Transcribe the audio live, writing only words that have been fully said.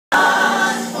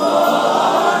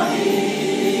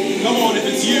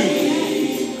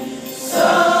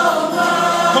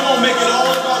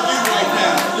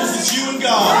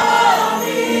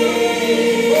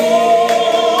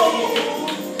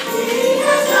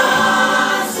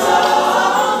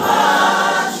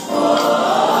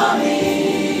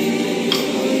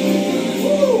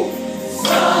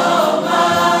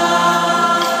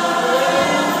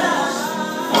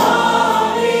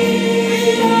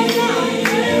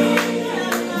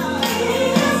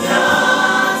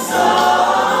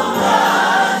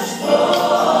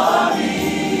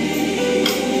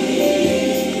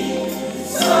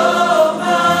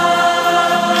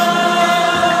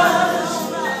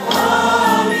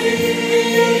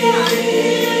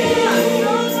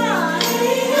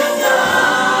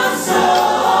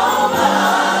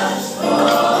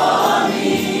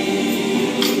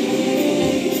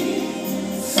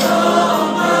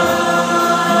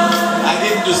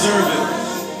deserve it.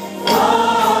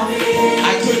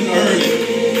 I couldn't earn it.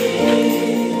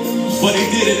 But he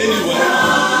did it anyway.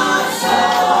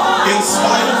 In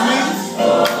spite of me,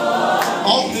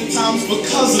 oftentimes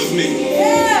because of me.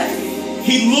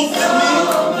 He looked at me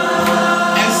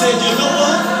and said, you know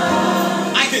what?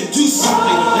 I can do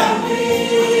something with that.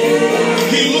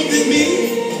 He looked at me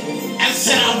and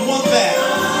said, I want that.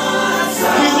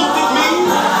 He looked at me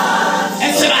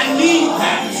and said, I need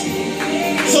that.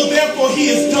 So therefore he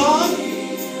has done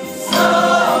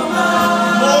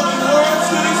more than words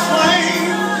could explain.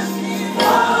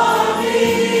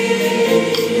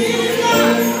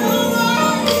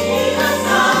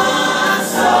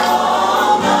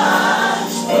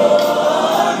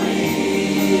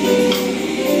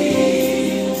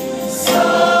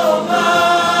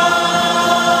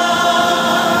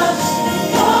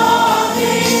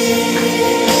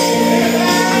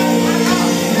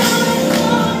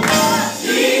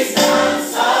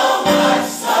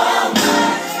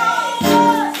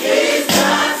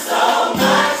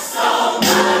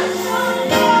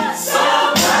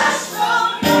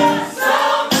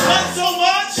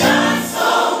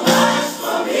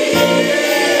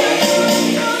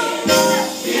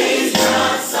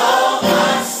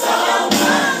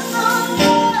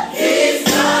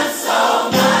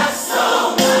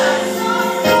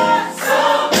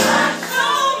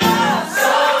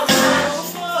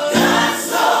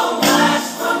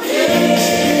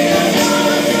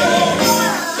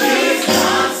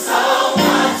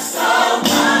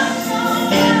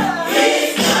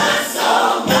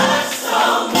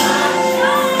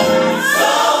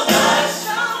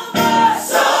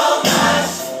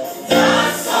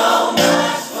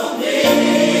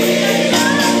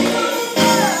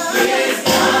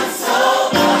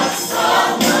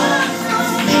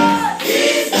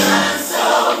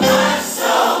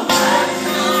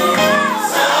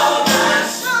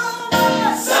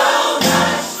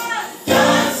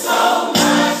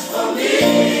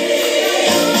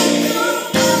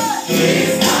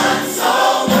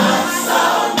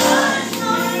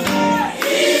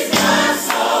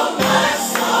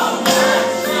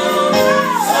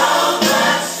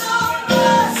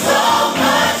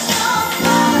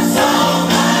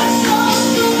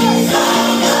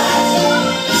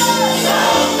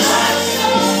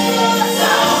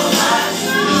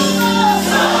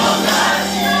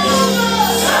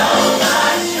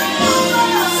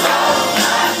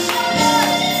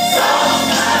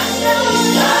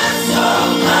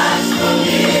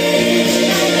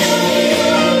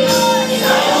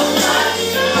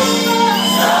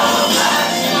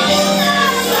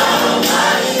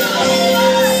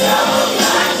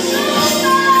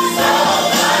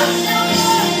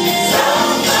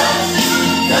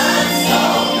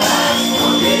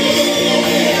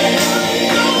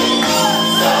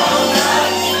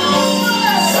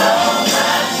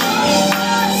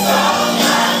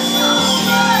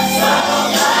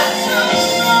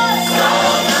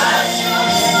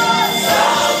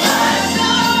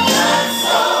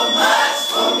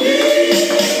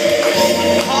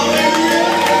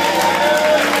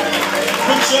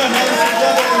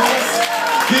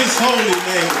 His holy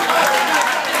name.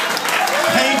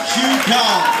 Thank you,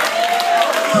 God.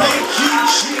 Thank you,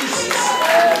 Jesus.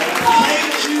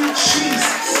 Thank you,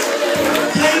 Jesus.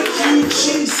 Thank you,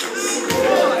 Jesus.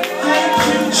 Thank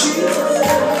you, Jesus.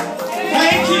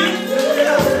 Thank you.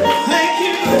 Thank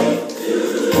you.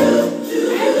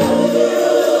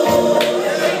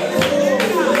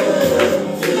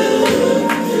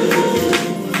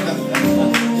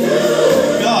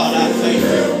 God, I thank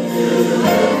you.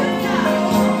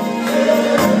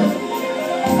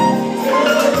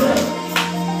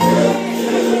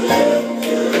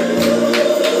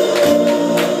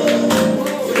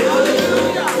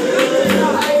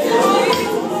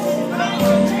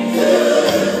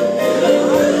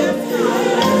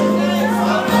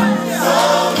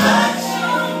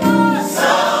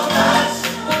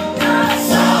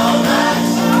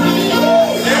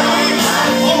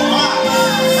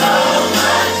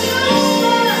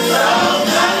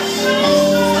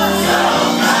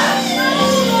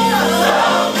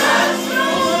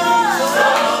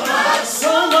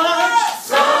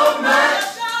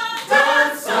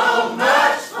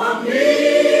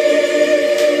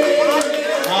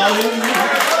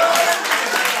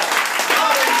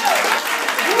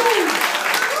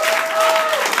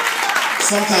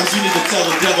 Sometimes you need to tell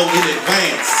the devil in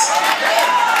advance.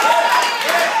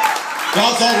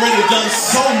 God's already done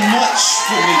so much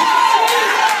for me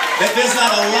that there's not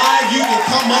a lie you can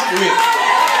come up with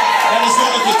that is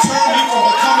going to deter me from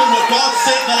becoming what God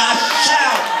said that I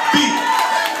shall be.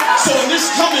 So in this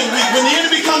coming week, when the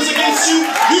enemy comes against you,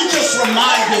 you just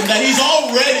remind him that he's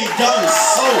already done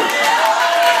so.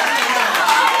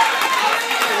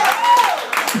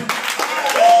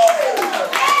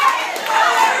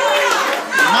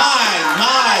 My.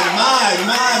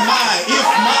 If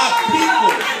my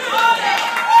people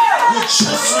would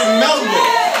just remember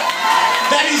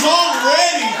that he's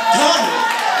already done it.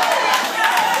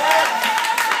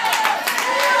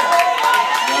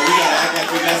 Well, we gotta act like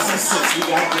we got some sense. We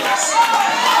got this.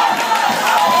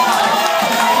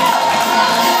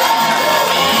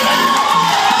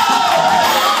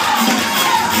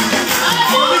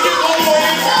 Let me get one more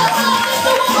in.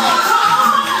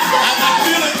 I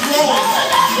feel it growing.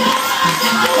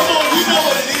 Come on, you know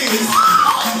what it is.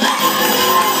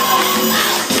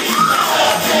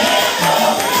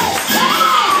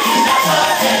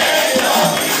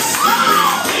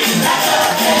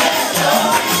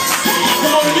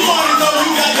 Come on, you already know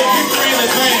you got the victory in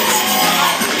advance.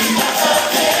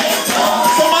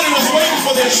 Somebody was waiting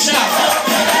for their shot.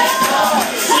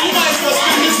 So you might as well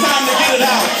spend this time to get it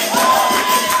out.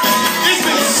 It's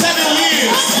been 7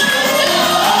 years.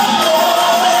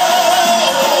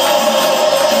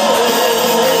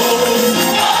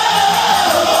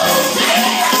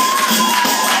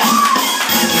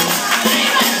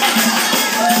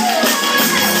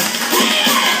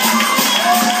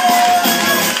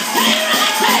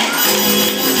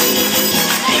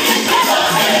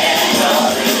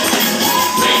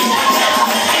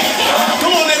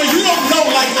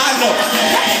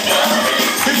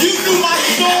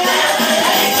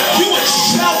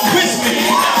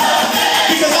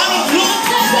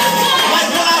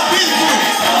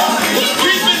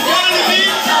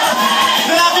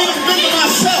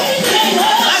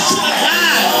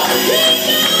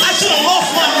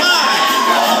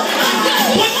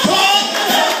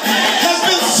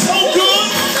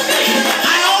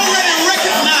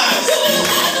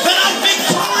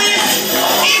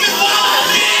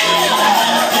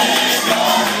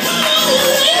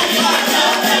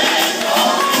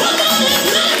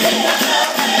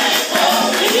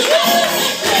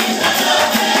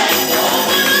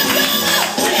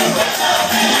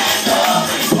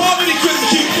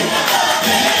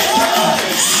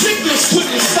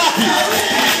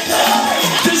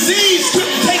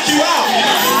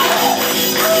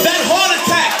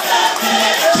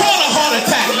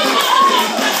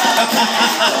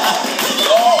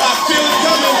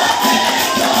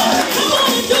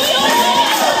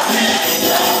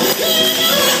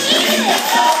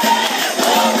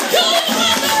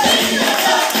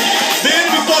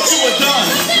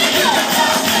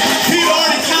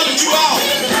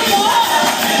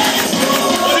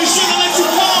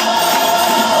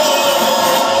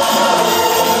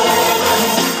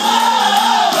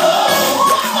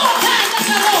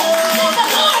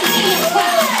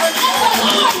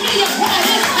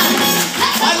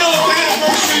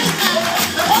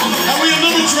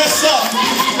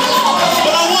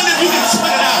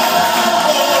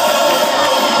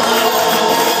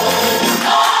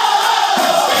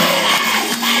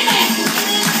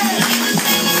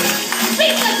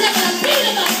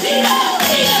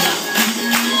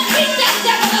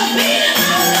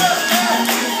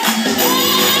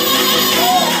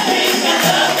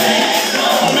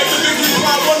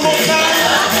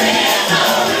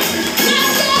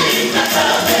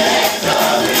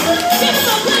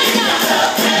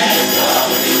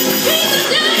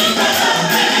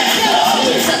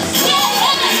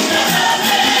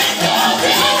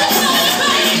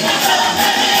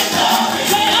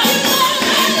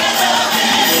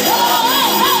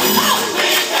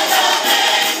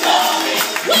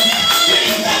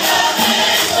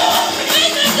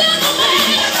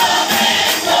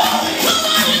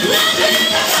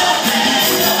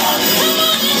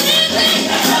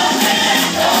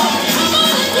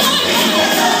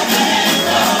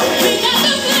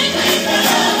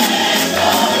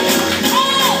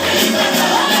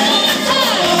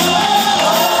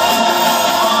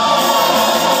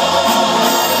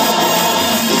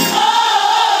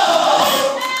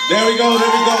 There we go,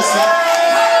 sir.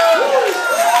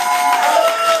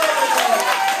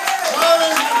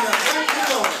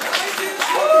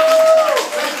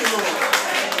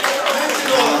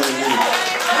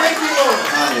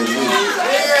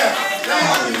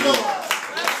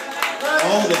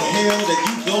 All the hell that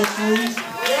you go through,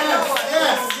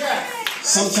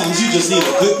 sometimes you just need a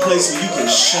good place where you can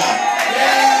shout.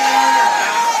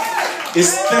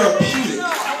 It's therapeutic.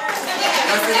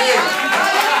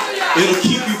 It'll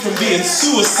keep you from being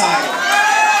suicidal.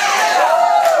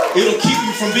 It'll keep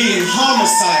you from being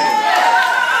homicidal.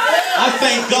 I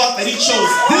thank God that He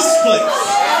chose this place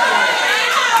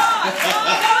All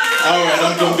right,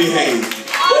 I'm going to behave.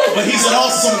 But he's an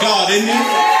awesome God, isn't he?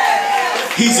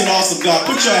 He's an awesome God.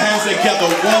 Put your hands together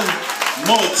one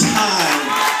more time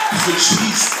for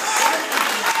Jesus.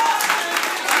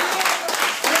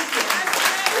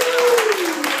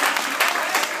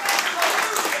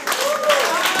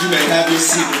 You may have your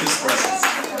seat in his presence.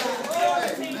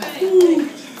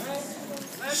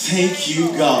 Thank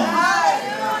you, God.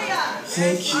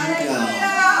 Thank you, God.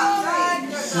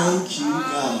 Thank you,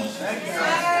 God.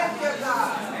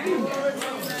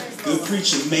 Good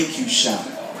preaching make you shout.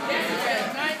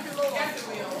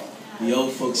 The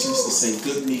old folks used to say,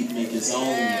 good meat make its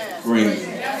own gravy.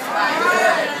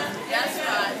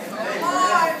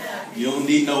 You don't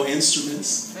need no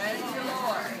instruments.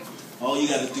 All you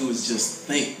got to do is just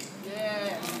think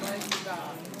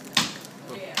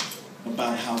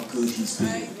about how good he's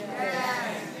been.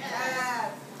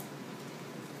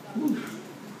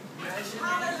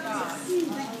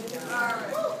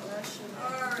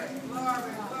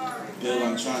 Bill,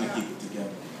 I'm trying to keep it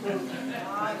together.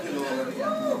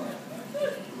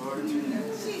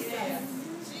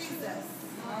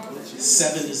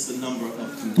 7 is the number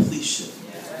of completion.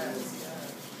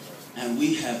 And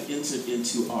we have entered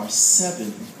into our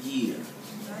 7th year.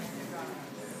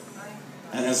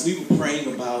 And as we were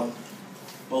praying about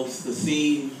both the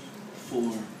theme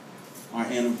for our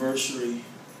anniversary,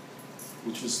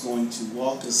 which was going to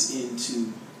walk us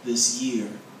into this year,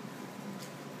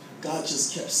 God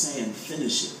just kept saying,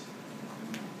 finish it.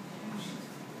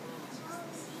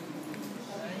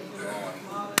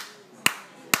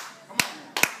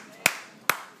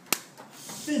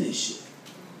 Finish it.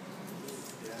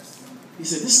 He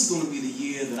said, this is going to be the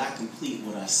year that I complete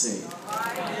what I said.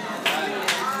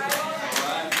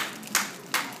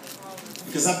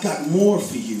 Because I've got more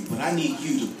for you, but I need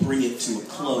you to bring it to a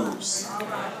close.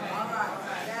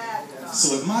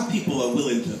 So if my people are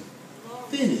willing to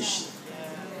finish it,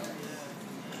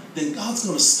 then God's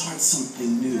going to start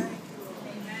something new.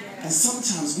 And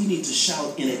sometimes we need to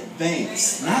shout in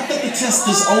advance. Not that the test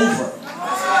is over.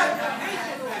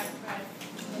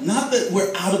 Not that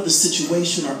we're out of the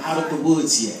situation or out of the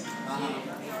woods yet.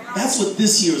 That's what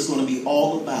this year is going to be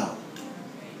all about.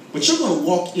 But you're going to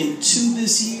walk into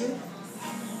this year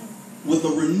with a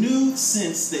renewed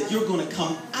sense that you're going to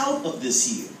come out of this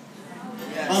year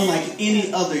unlike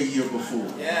any other year before.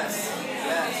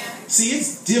 See,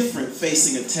 it's different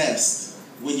facing a test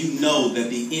when you know that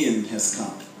the end has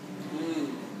come.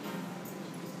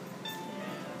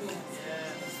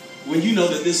 When you know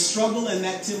that this struggle and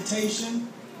that temptation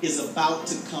is about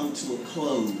to come to a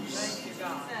close.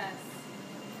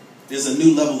 There's a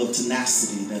new level of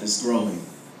tenacity that is growing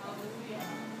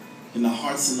in the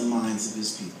hearts and the minds of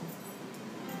his people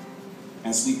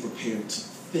as we prepare to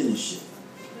finish it.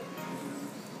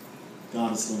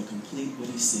 God is going to complete what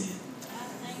he said.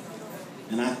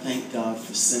 And I thank God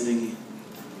for sending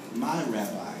my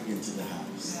rabbi into the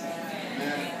house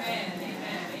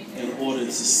in order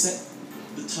to set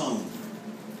the tone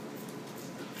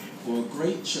for a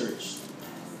great church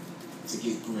to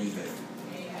get greater.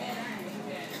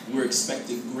 We're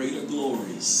expecting greater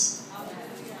glories.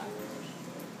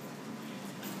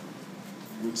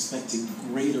 We're expecting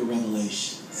greater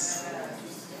revelations,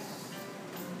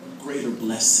 greater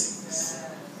blessings,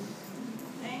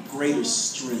 greater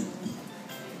strength,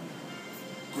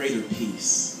 greater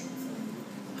peace,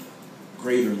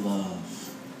 greater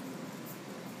love,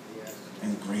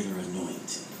 and greater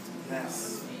anointing.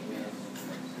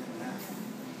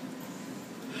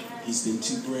 He's been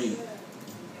too great.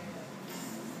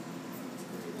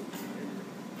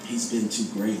 He's been too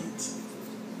great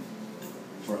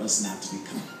for us not to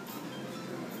become.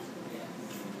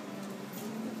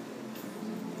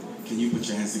 Can you put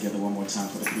your hands together one more time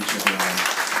for the preacher of the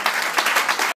hour?